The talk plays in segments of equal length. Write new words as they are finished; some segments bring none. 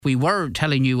We were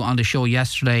telling you on the show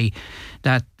yesterday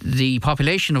that the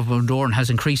population of Bundoran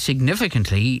has increased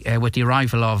significantly with the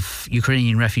arrival of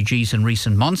Ukrainian refugees in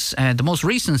recent months. The most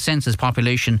recent census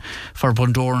population for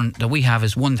Bundoran that we have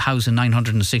is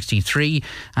 1,963,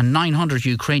 and 900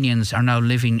 Ukrainians are now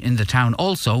living in the town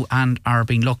also and are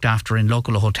being looked after in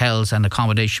local hotels and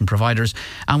accommodation providers.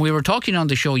 And we were talking on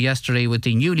the show yesterday with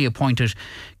the newly appointed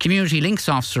Community Links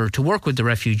Officer to work with the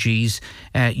refugees,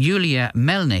 Yulia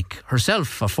Melnik,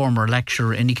 herself a former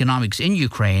lecturer in economics in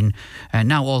Ukraine,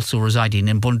 now also residing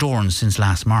in Bundoran since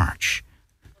last March.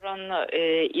 Bundoran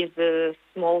is a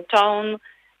small town,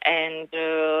 and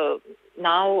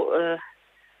now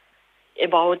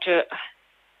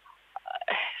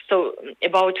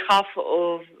about half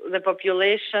of the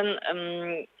population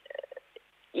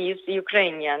is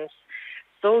Ukrainians.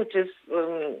 So it is,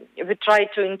 we try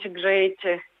to integrate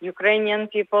Ukrainian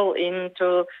people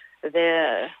into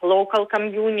the local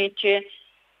community,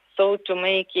 so to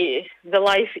make the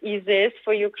life easier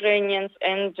for Ukrainians,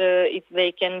 and if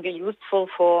they can be useful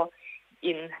for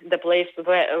in the place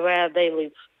where they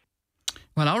live.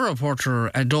 Well, our reporter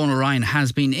Donal Ryan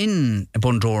has been in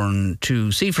Bundoran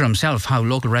to see for himself how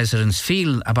local residents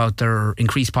feel about their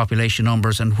increased population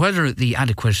numbers and whether the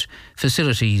adequate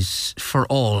facilities for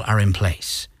all are in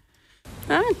place.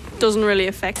 It doesn't really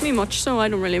affect me much, so I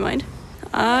don't really mind.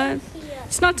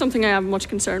 It's not something I have much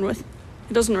concern with.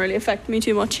 It doesn't really affect me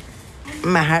too much.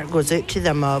 My heart goes out to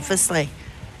them, obviously,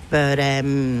 but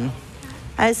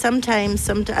sometimes,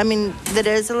 I mean, there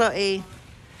is a lot of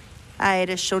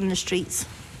Irish on the streets.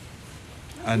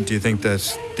 And do you think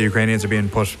that the Ukrainians are being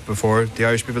put before the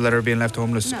Irish people that are being left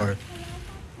homeless? No. Or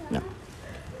No.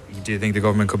 do you think the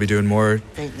government could be doing more?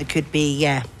 I think they could be,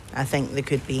 yeah. I think they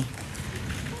could be.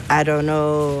 I don't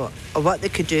know what they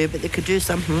could do, but they could do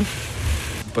something.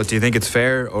 But do you think it's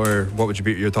fair, or what would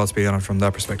your thoughts be on it from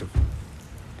that perspective?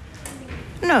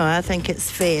 No, I think it's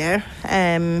fair.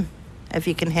 If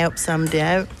you can help somebody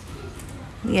out,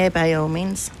 yeah, by all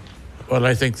means. Well,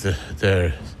 I think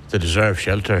they deserve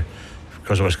shelter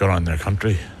because of what's going on in their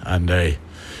country, and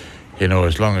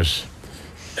as long as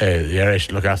the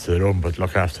Irish look after their own, but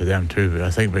look after them too. But I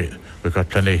think we've got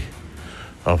plenty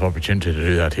of opportunity to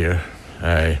do that here,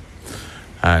 I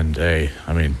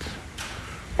mean,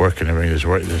 working. I mean, there's a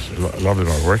lot of them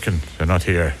are working. They're not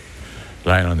here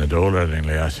lying on the dole or anything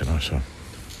like that, So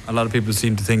a lot of people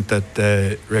seem to think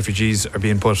that refugees are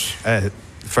being put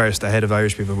first ahead of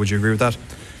Irish people. Would you agree with that?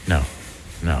 No.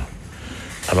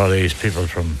 A lot of these people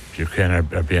from Ukraine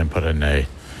are being put in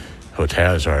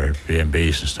hotels or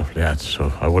B&Bs and stuff like that.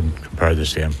 So I wouldn't compare the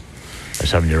same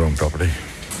as having your own property.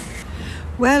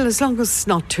 Well, as long as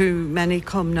not too many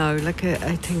come now, I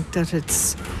think that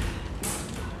it's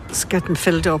getting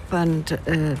filled up, and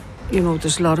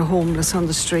there's a lot of homeless on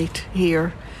the street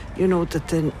here.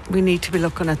 That we need to be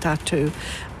looking at that too.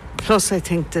 Plus, I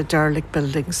think the derelict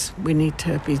buildings, we need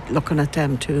to be looking at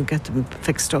them too and get them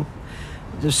fixed up.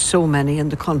 There's so many in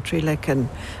the country, and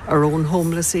our own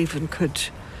homeless even could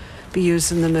be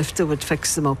using them if they would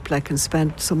fix them up, and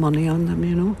spend some money on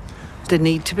them. They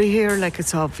need to be here,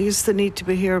 it's obvious they need to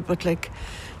be here, but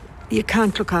you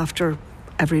can't look after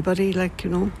everybody, they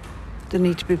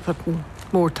need to be putting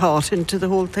more thought into the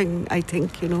whole thing, I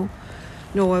think,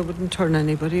 No, I wouldn't turn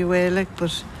anybody away,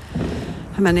 but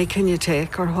how many can you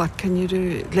take, or what can you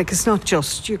do? It's not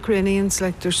just Ukrainians,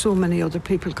 there's so many other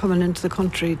people coming into the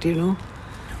country, I'm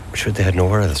sure they had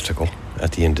nowhere else to go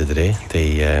at the end of the day.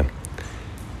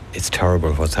 It's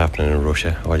terrible what's happening in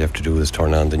Russia. All you have to do is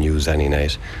turn on the news any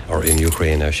night, or in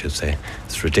Ukraine, I should say.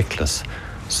 It's ridiculous.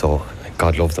 So,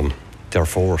 God love them. They're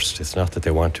forced. It's not that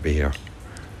they want to be here.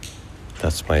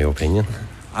 That's my opinion.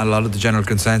 A lot of the general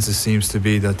consensus seems to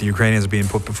be that the Ukrainians are being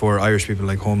put before Irish people,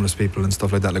 like homeless people and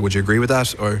stuff like that. Would you agree with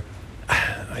that, or?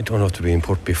 I don't know if they're being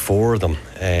put before them.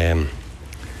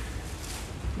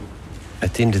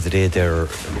 At the end of the day,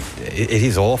 it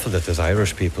is awful that there's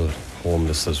Irish people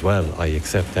homeless as well. I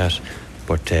accept that,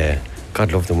 but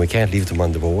God love them. We can't leave them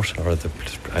on the boat or at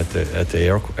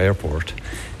the airport.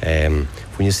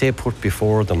 When you say put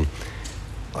before them,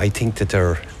 I think that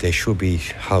they should be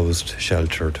housed,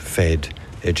 sheltered, fed,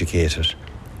 educated,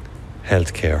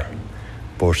 healthcare.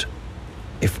 But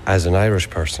if, as an Irish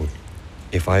person,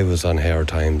 if I was on hard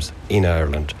times in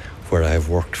Ireland, where I have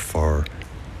worked for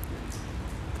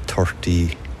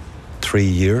 33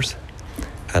 years,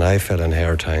 and I fell in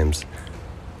hard times,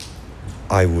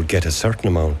 I would get a certain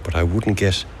amount, but I wouldn't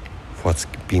get what's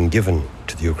being given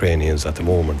to the Ukrainians at the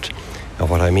moment. And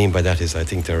what I mean by that is I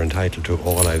think they're entitled to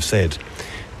all I've said.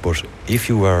 But if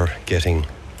you are getting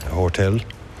a hotel,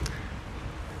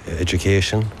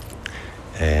 education,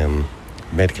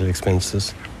 medical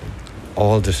expenses,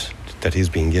 all that is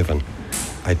being given,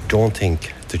 I don't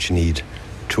think that you need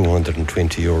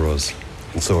 €220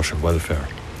 in social welfare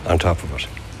on top of it.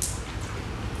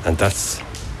 And that's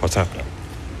what's happening.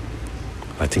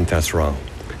 I think that's wrong.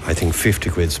 I think 50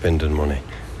 quid spending money,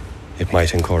 it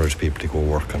might encourage people to go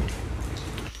working.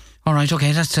 All right,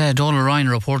 okay, that's Donal Ryan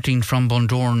reporting from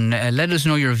Bundoran. Let us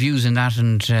know your views in that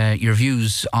and your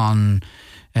views on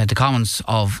the comments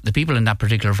of the people in that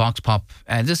particular Vox Pop.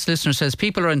 This listener says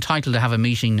people are entitled to have a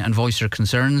meeting and voice their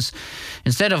concerns.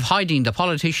 Instead of hiding, the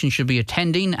politicians should be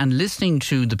attending and listening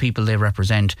to the people they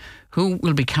represent, who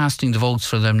will be casting the votes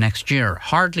for them next year.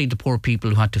 Hardly the poor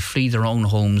people who had to flee their own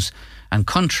homes and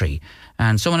country.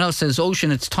 And someone else says,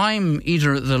 Ocean, it's time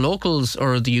either the locals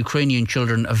or the Ukrainian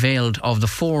children availed of the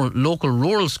 4 local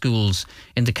rural schools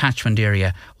in the catchment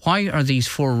area. Why are these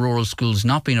 4 rural schools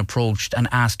not being approached and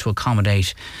asked to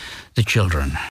accommodate the children?